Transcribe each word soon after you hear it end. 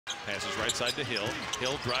Passes right side to Hill.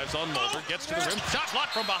 Hill drives on Mulder, gets to the rim. Shot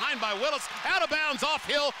blocked from behind by Willis. Out of bounds, off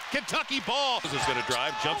Hill. Kentucky ball. This is going to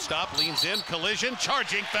drive, jump stop, leans in, collision,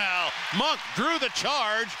 charging foul. Monk drew the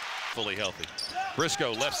charge. Fully healthy.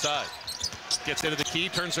 Briscoe left side. Gets into the key,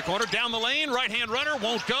 turns the corner, down the lane. Right-hand runner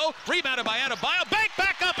won't go. Rebounded by Adebayo. Bank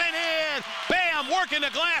back up and in. Bam, working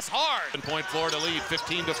the glass hard. 7-point Florida lead,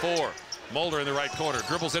 15-4. Mulder in the right corner,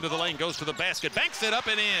 dribbles into the lane, goes to the basket, banks it up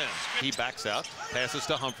and in. He backs out, passes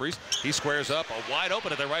to Humphries. He squares up, a wide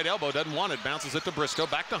open at the right elbow, doesn't want it, bounces it to Briscoe,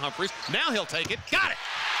 back to Humphries. Now he'll take it, got it.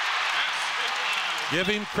 Give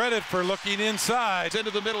him credit for looking inside. It's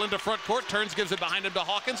into the middle, into front court, turns, gives it behind him to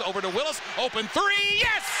Hawkins, over to Willis, open three,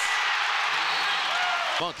 yes!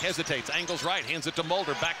 Monk hesitates, angles right, hands it to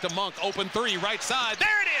Mulder, back to Monk, open three, right side,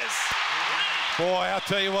 there it is! Boy, I'll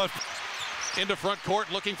tell you what. Into front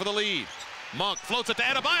court, looking for the lead. Monk floats it to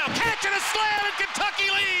Adebayo, catch and a slam, and Kentucky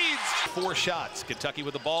leads! 4 shots, Kentucky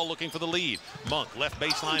with the ball, looking for the lead. Monk, left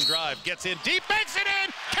baseline drive, gets in deep, banks it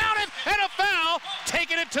in, count it, and a foul,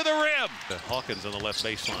 taking it to the rim. Hawkins on the left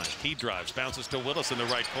baseline, he drives, bounces to Willis in the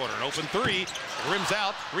right corner, an open three, rims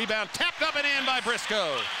out, rebound tapped up and in by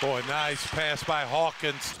Briscoe. Boy, nice pass by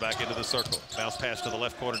Hawkins. Back into the circle, bounce pass to the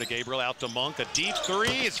left corner to Gabriel, out to Monk, a deep three,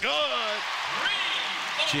 it's good!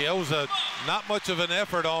 Gee, it was not much of an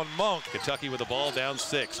effort on Monk. Kentucky with the ball down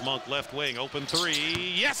 6. Monk left wing, open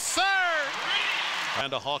three. Yes, sir!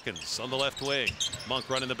 And to Hawkins on the left wing. Monk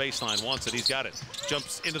running the baseline, wants it, he's got it.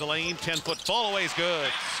 Jumps into the lane, 10-foot fall away is good.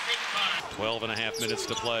 12.5 minutes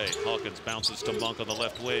to play. Hawkins bounces to Monk on the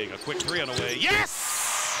left wing. A quick three on the way.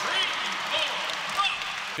 Yes!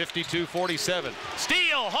 52-47.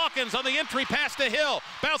 Steal, Hawkins on the entry pass to Hill.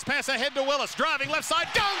 Bounce pass ahead to Willis. Driving left side,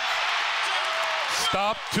 dunk!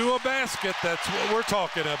 Stop to a basket, that's what we're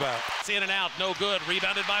talking about. It's in and out, no good,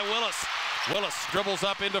 rebounded by Willis. Willis dribbles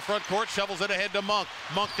up into front court, shovels it ahead to Monk.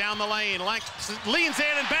 Monk down the lane, leans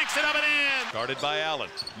in and banks it up and in. Guarded by Allen.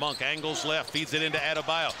 Monk angles left, feeds it into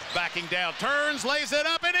Adebayo. Backing down, turns, lays it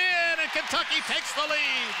up and in, and Kentucky takes the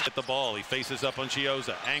lead. At the ball, he faces up on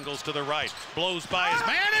Chioza, angles to the right, blows by his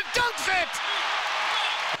man and dunks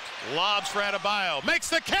it! Lobs for Adebayo, makes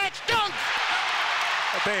the catch, dunk!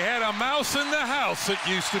 They had a mouse in the house, it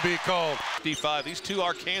used to be called. 55, these two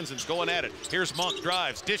Arkansans going at it. Here's Monk,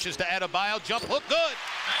 drives, dishes to Adebayo, jump hook, good.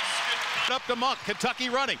 Up to Monk, Kentucky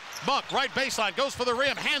running. Monk, right baseline, goes for the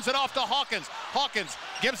rim, hands it off to Hawkins. Hawkins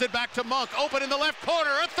gives it back to Monk, open in the left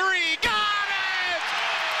corner, a three, got it!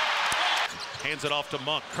 Hands it off to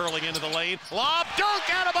Monk, curling into the lane, lob, dunk,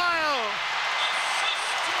 Adebayo!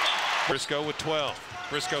 Briscoe with 12.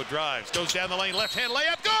 Briscoe drives, goes down the lane, left hand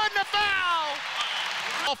layup, good, and a foul!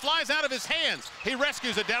 Ball flies out of his hands. He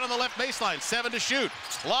rescues it down on the left baseline. 7 to shoot.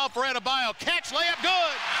 Lob for Adebayo. Catch, layup,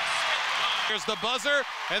 good. Here's the buzzer,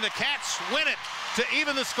 and the Cats win it to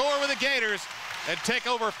even the score with the Gators and take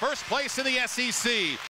over first place in the SEC.